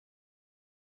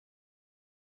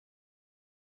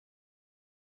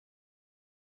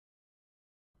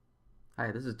Hi,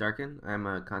 this is Daarken. I'm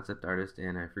a concept artist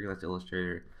and a freelance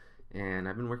illustrator, and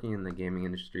I've been working in the gaming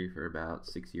industry for about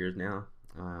 6 years now,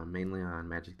 mainly on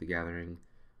Magic the Gathering,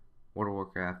 World of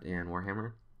Warcraft, and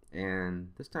Warhammer. And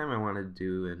this time I wanted to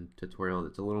do a tutorial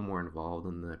that's a little more involved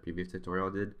than the previous tutorial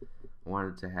I did. I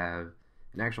wanted to have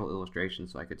an actual illustration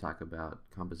so I could talk about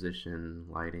composition,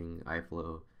 lighting, eye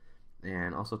flow,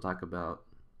 and also talk about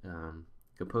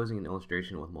composing an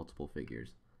illustration with multiple figures.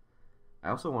 I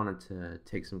also wanted to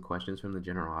take some questions from the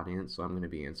general audience, so I'm going to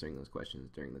be answering those questions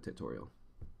during the tutorial.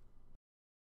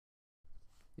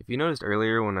 If you noticed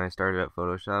earlier when I started at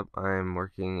Photoshop, I'm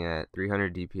working at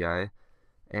 300 dpi,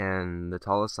 and the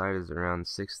tallest side is around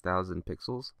 6,000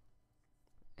 pixels,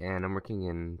 and I'm working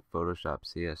in Photoshop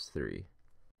CS3.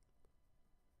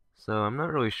 So I'm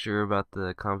not really sure about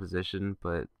the composition,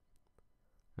 but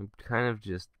I'm kind of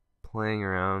just playing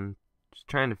around, just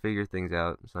trying to figure things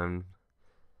out. So I'm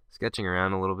sketching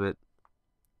around a little bit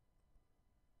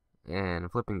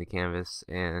and flipping the canvas,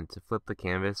 and to flip the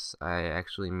canvas I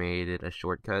actually made it a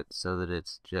shortcut so that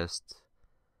it's just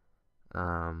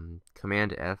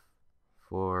Command F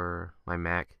for my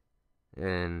Mac,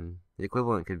 and the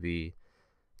equivalent could be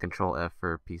Control F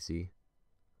for PC.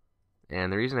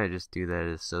 And the reason I just do that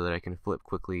is so that I can flip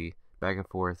quickly back and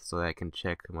forth so that I can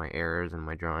check my errors in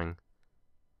my drawing.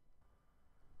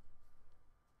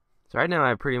 So right now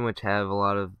I pretty much have a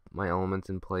lot of my elements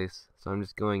in place, so I'm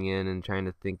just going in and trying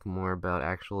to think more about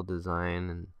actual design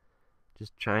and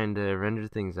just trying to render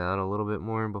things out a little bit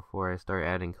more before I start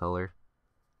adding color.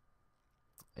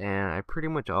 And I pretty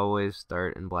much always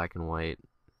start in black and white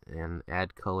and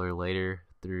add color later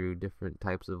through different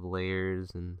types of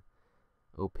layers and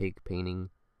opaque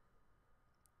painting.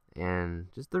 And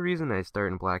just the reason I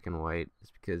start in black and white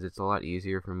is because it's a lot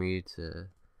easier for me to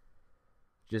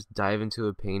just dive into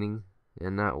a painting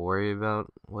and not worry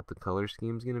about what the color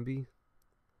scheme's gonna be.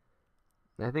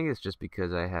 I think it's just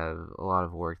because I have a lot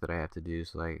of work that I have to do,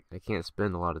 so I can't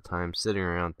spend a lot of time sitting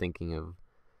around thinking of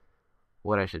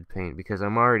what I should paint, because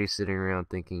I'm already sitting around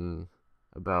thinking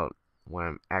about what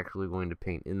I'm actually going to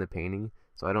paint in the painting,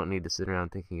 so I don't need to sit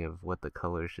around thinking of what the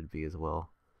color should be as well.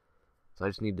 So I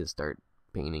just need to start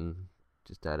painting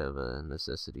just out of a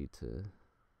necessity to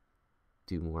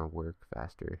do more work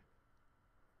faster.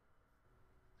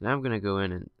 Now I'm going to go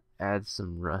in and add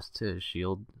some rust to his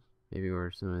shield, maybe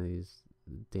where some of these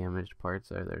damaged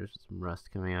parts are, there's some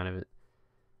rust coming out of it.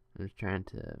 I'm just trying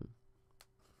to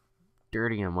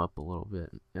dirty him up a little bit,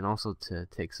 and also to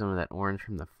take some of that orange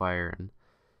from the fire and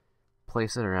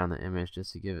place it around the image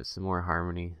just to give it some more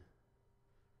harmony.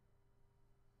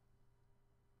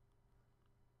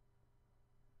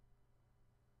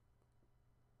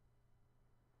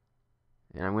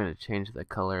 And I'm going to change the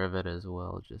color of it as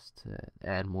well, just to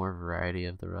add more variety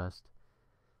of the rust.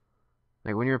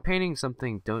 Like when you're painting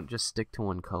something, don't just stick to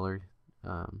one color.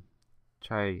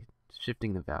 Try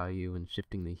shifting the value and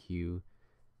shifting the hue,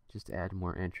 just to add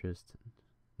more interest,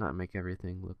 not make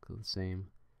everything look the same.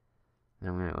 And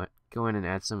I'm going to go in and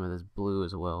add some of this blue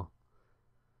as well.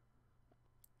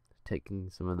 Taking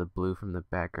some of the blue from the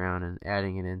background and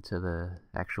adding it into the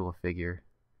actual figure.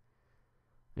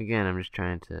 Again, I'm just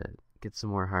trying to get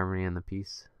some more harmony in the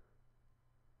piece.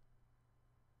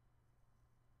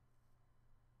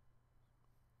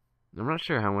 I'm not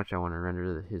sure how much I want to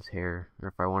render his hair, or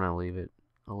if I want to leave it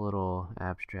a little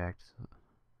abstract. So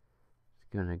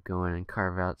just gonna go in and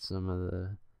carve out some of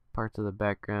the parts of the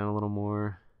background a little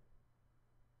more.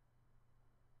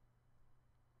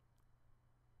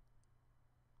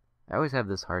 I always have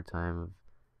this hard time of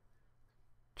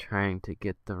trying to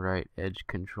get the right edge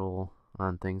control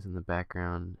on things in the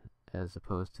background as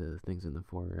opposed to things in the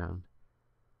foreground.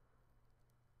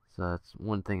 So that's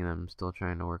one thing that I'm still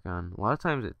trying to work on. A lot of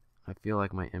times I feel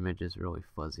like my image is really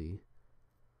fuzzy.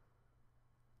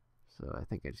 So I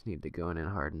think I just need to go in and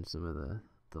harden some of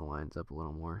the lines up a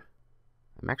little more.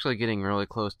 I'm actually getting really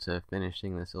close to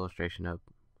finishing this illustration up.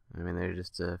 I mean, there's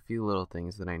just a few little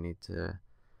things that I need to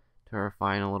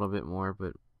refine a little bit more,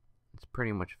 but it's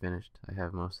pretty much finished. I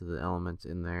have most of the elements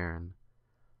in there and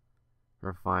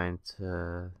refined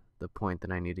to the point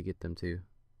that I need to get them to.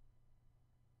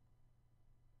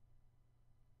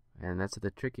 And that's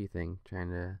the tricky thing, trying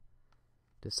to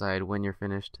decide when you're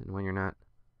finished and when you're not.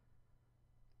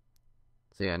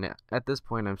 So yeah, now, at this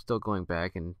point I'm still going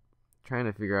back and trying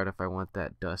to figure out if I want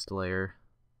that dust layer,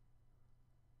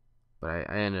 but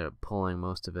I ended up pulling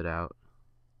most of it out.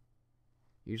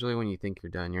 Usually when you think you're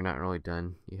done, you're not really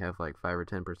done. You have like 5 or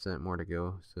 10% more to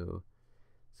go, so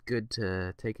it's good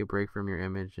to take a break from your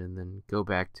image and then go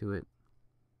back to it.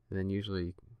 And then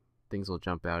usually things will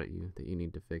jump out at you that you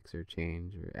need to fix or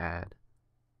change or add.